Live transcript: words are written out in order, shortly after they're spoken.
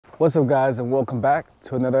What's up, guys, and welcome back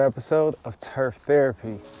to another episode of Turf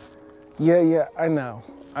Therapy. Yeah, I know.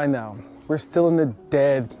 We're still in the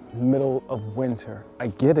dead middle of winter. I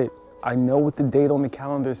get it. I know what the date on the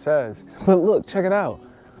calendar says. But look, check it out.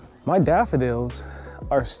 My daffodils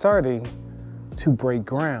are starting to break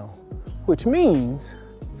ground, which means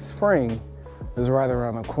spring is right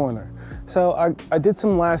around the corner. So I did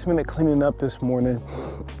some last minute cleaning up this morning.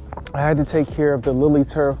 I had to take care of the lily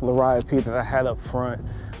turf liriopede that I had up front.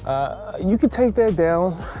 You could take that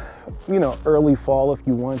down, early fall if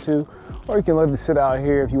you want to, or you can let it sit out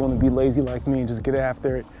here if you want to be lazy like me and just get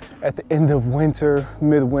after it at the end of winter,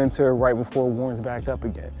 midwinter, right before it warms back up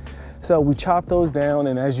again. So we chopped those down,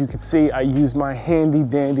 and as you can see, I used my handy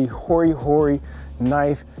dandy Hori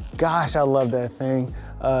knife. Gosh, I love that thing.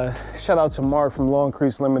 Shout out to Mark from Long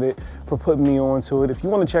Crease Limited for putting me onto it. If you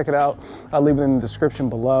want to check it out, I'll leave it in the description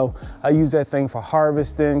below. I use that thing for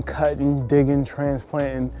harvesting, cutting, digging,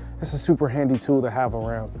 transplanting. It's a super handy tool to have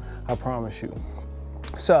around, I promise you.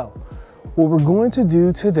 So what we're going to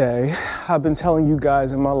do today, I've been telling you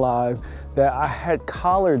guys in my live that I had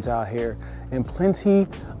collards out here and plenty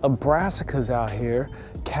of brassicas out here,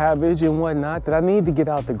 cabbage and whatnot, that I need to get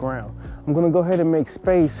out the ground. I'm gonna go ahead and make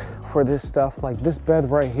space for this stuff, like this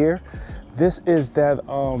bed right here. This is that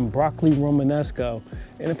broccoli romanesco.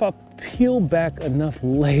 And if I peel back enough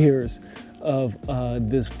layers of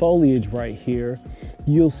this foliage right here,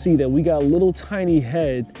 you'll see that we got a little tiny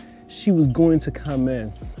head. She was going to come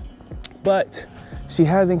in, but she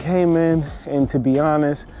hasn't came in. And to be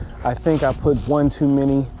honest, I think I put one too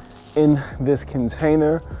many in this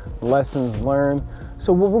container. Lessons learned.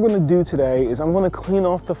 So what we're gonna do today is I'm gonna clean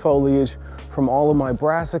off the foliage from all of my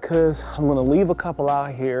brassicas. I'm gonna leave a couple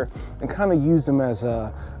out here and kind of use them as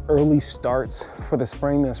early starts for the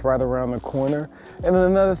spring that's right around the corner. And then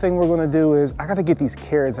another thing we're gonna do is I gotta get these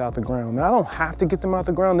carrots out the ground. Now, I don't have to get them out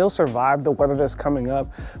the ground. They'll survive the weather that's coming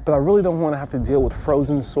up, but I really don't wanna have to deal with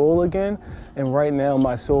frozen soil again. And right now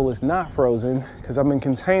my soil is not frozen because I'm in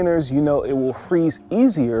containers. It will freeze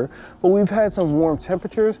easier, but we've had some warm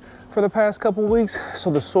temperatures for the past couple weeks, so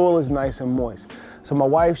the soil is nice and moist. So my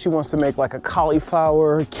wife, she wants to make like a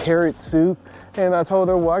cauliflower carrot soup. And I told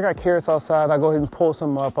her, well, I got carrots outside. I'll go ahead and pull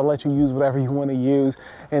some up. I'll let you use whatever you want to use.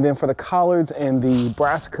 And then for the collards and the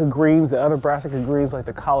brassica greens, the other brassica greens like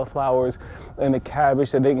the cauliflowers and the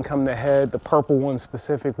cabbage that didn't come to head, the purple ones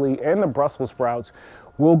specifically, and the Brussels sprouts,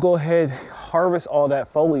 we'll go ahead, harvest all that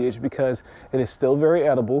foliage because it is still very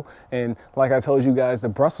edible. And like I told you guys, the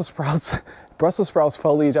Brussels sprouts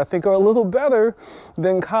foliage, I think, are a little better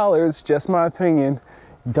than collards, just my opinion.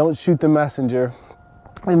 Don't shoot the messenger.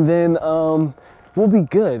 And then we'll be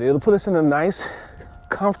good. It'll put us in a nice,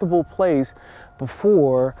 comfortable place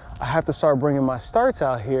before I have to start bringing my starts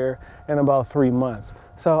out here in about 3 months.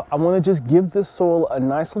 So I want to just give this soil a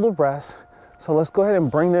nice little rest. So let's go ahead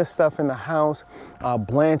and bring this stuff in the house. I'll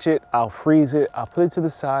blanch it, I'll freeze it, I'll put it to the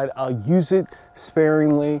side. I'll use it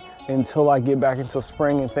sparingly until I get back into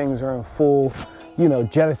spring and things are in full,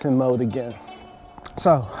 jettison mode again.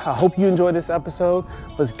 So I hope you enjoyed this episode.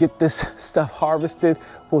 Let's get this stuff harvested.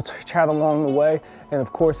 We'll chat along the way. And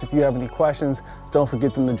of course, if you have any questions, don't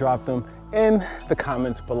forget to drop them in the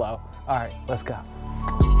comments below. All right, let's go.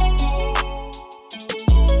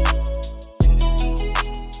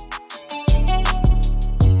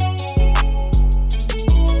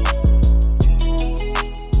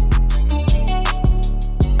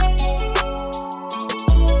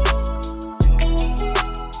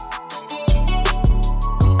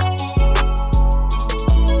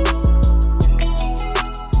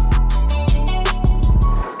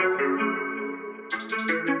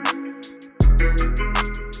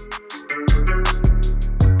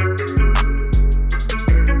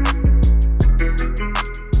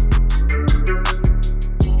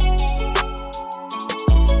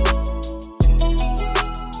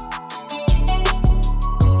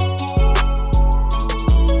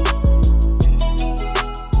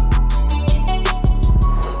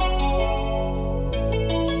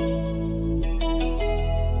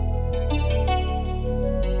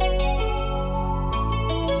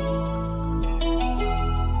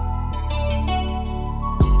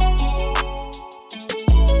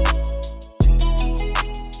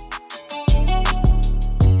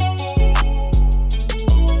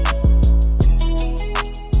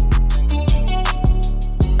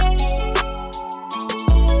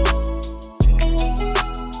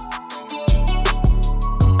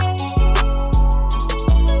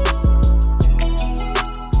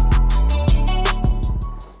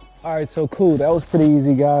 All right, so cool. That was pretty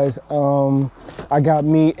easy, guys. I got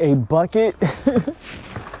me a bucket,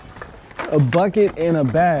 a bucket and a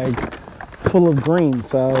bag full of greens.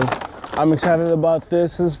 So I'm excited about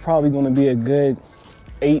this. This is probably going to be a good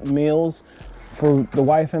 8 meals for the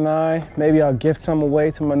wife and I. Maybe I'll gift some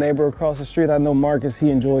away to my neighbor across the street. I know Marcus, he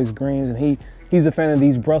enjoys greens, and he's a fan of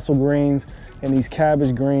these Brussels greens and these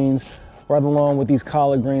cabbage greens, right along with these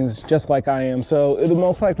collard greens, just like I am. So it'll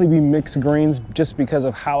most likely be mixed greens just because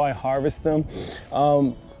of how I harvest them.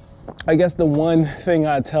 I guess the one thing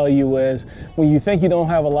I tell you is, when you think you don't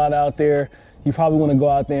have a lot out there, you probably want to go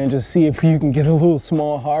out there and just see if you can get a little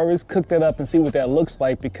small harvest, cook that up and see what that looks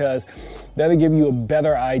like, because that'll give you a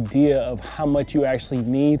better idea of how much you actually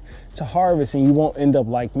need to harvest, and you won't end up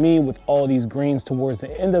like me with all these greens towards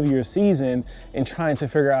the end of your season and trying to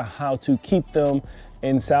figure out how to keep them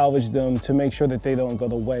and salvage them to make sure that they don't go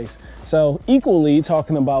to waste. So equally,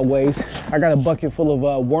 talking about waste, I got a bucket full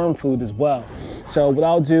of worm food as well. So what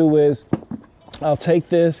I'll do is I'll take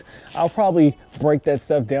this, I'll probably break that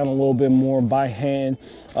stuff down a little bit more by hand,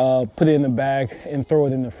 put it in the bag and throw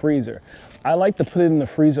it in the freezer. I like to put it in the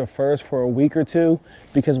freezer first for a week or two,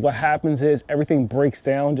 because what happens is everything breaks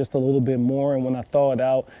down just a little bit more, and when I thaw it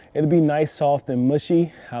out, it'll be nice, soft, and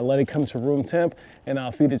mushy. I'll let it come to room temp, and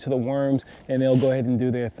I'll feed it to the worms, and they'll go ahead and do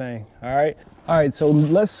their thing, all right? All right, so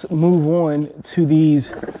let's move on to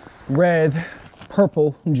these red,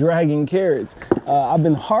 purple dragon carrots. I've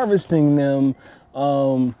been harvesting them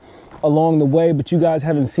along the way, but you guys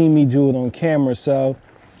haven't seen me do it on camera, so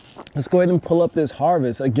let's go ahead and pull up this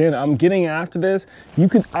harvest. Again, I'm getting after this. You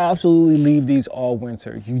could absolutely leave these all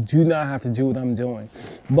winter. You do not have to do what I'm doing.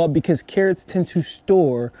 But because carrots tend to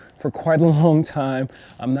store for quite a long time,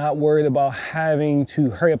 I'm not worried about having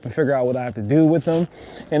to hurry up and figure out what I have to do with them.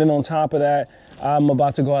 And then on top of that, I'm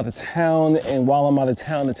about to go out of town, and while I'm out of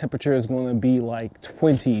town, the temperature is going to be like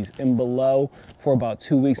 20s and below for about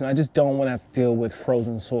 2 weeks, and I just don't want to have to deal with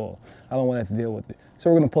frozen soil. I don't want to have to deal with it. So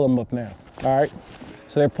we're going to pull them up now, all right?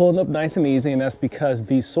 So they're pulling up nice and easy, and that's because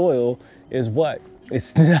the soil is what?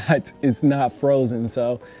 It's not frozen,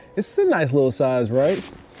 so it's a nice little size, right?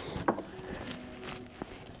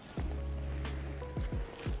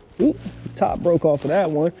 Ooh, the top broke off of that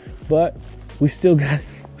one, but we still got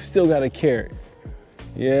a carrot.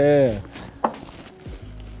 Yeah.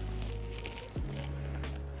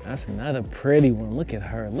 That's another pretty one. Look at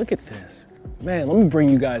her. Look at this. Man, let me bring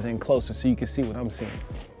you guys in closer so you can see what I'm seeing.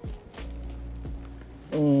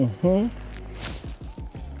 Look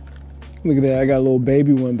at that. I got a little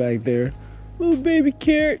baby one back there. Little baby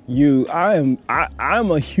carrot. I'm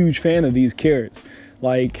a huge fan of these carrots.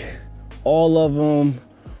 Like, all of them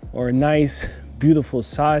are nice, beautiful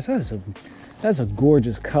size. That's a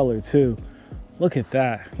gorgeous color too. Look at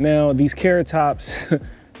that. Now these carrot tops,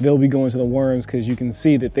 they'll be going to the worms because you can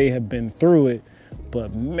see that they have been through it.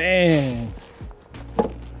 But man,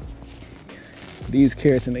 these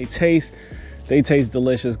carrots, and they taste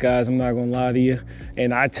delicious, guys. I'm not gonna lie to you.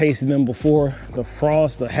 And I tasted them before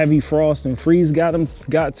the heavy frost and freeze got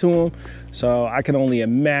to them. So I can only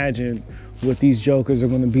imagine what these jokers are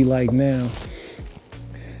gonna be like now.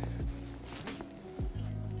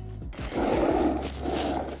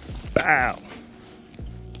 Bow.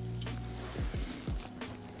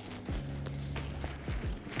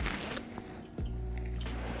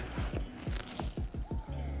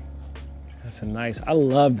 That's a nice, I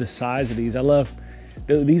love the size of these.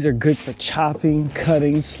 These are good for chopping,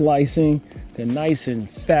 cutting, slicing. They're nice and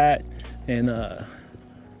fat, and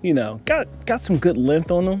you know, got some good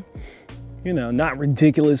length on them. You know, not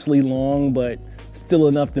ridiculously long, but still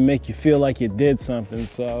enough to make you feel like you did something.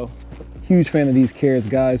 So huge fan of these carrots,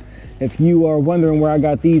 guys. If you are wondering where I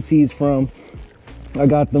got these seeds from, I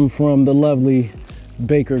got them from the lovely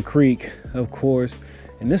Baker Creek, of course.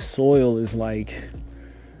 And this soil is like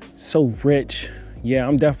so rich. Yeah,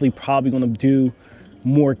 I'm definitely probably gonna do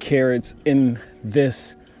more carrots in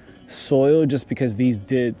this soil just because these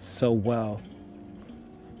did so well.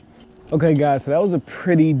 Okay guys, so that was a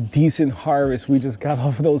pretty decent harvest we just got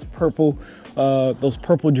off of those purple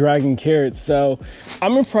dragon carrots. So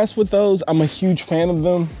I'm impressed with those. I'm a huge fan of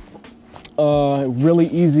them. Really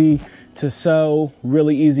easy to sow,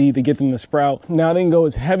 really easy to get them to sprout. Now I didn't go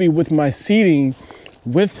as heavy with my seeding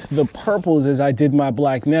with the purples as I did my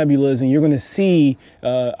black nebulas, and you're gonna see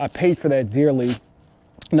I paid for that dearly.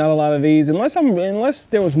 Not a lot of these, unless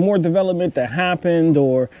there was more development that happened,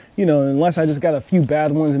 or unless I just got a few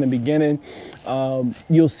bad ones in the beginning.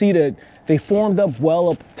 You'll see that they formed up well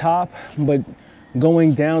up top, but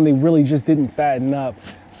going down they really just didn't fatten up.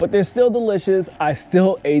 But they're still delicious. I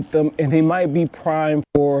still ate them, and they might be prime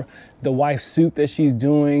for the wife's soup that she's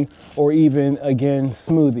doing, or even, again,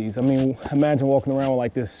 smoothies. I mean, imagine walking around with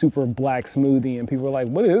like this super black smoothie and people are like,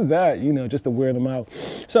 what is that? Just to wear them out.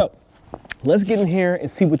 So let's get in here and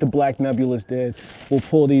see what the Black Nebulas did. We'll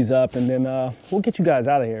pull these up and then we'll get you guys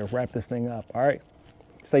out of here, wrap this thing up, all right?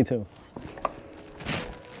 Stay tuned.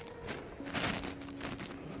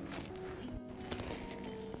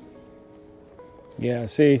 Yeah,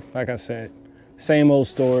 see, like I said, same old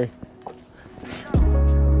story.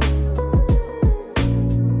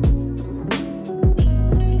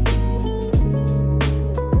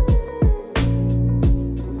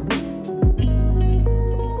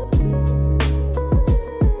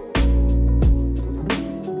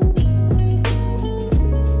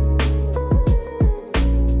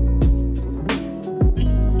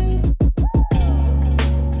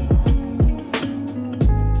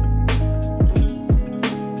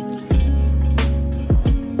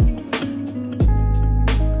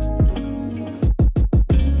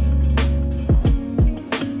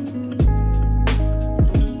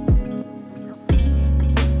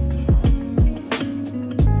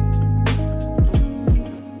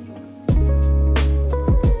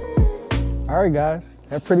 All right, guys,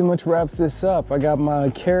 that pretty much wraps this up. I got my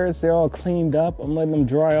carrots, they're all cleaned up. I'm letting them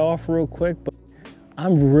dry off real quick, but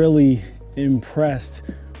I'm really impressed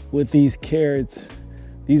with these carrots.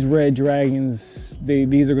 These red dragons,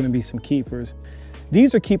 these are gonna be some keepers.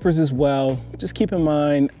 These are keepers as well. Just keep in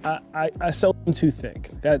mind, I sold them too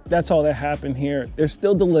thick. That's all that happened here. They're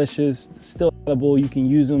still delicious, still edible. You can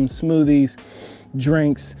use them, smoothies,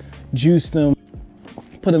 drinks, juice them,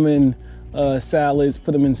 put them in salads,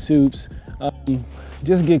 put them in soups.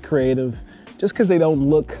 Just get creative. Just because they don't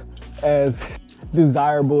look as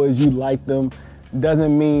desirable as you like them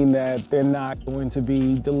doesn't mean that they're not going to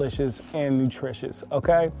be delicious and nutritious,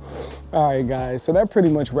 okay? All right, guys, so that pretty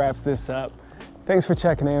much wraps this up. Thanks for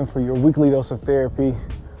checking in for your weekly dose of therapy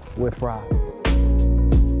with Rob.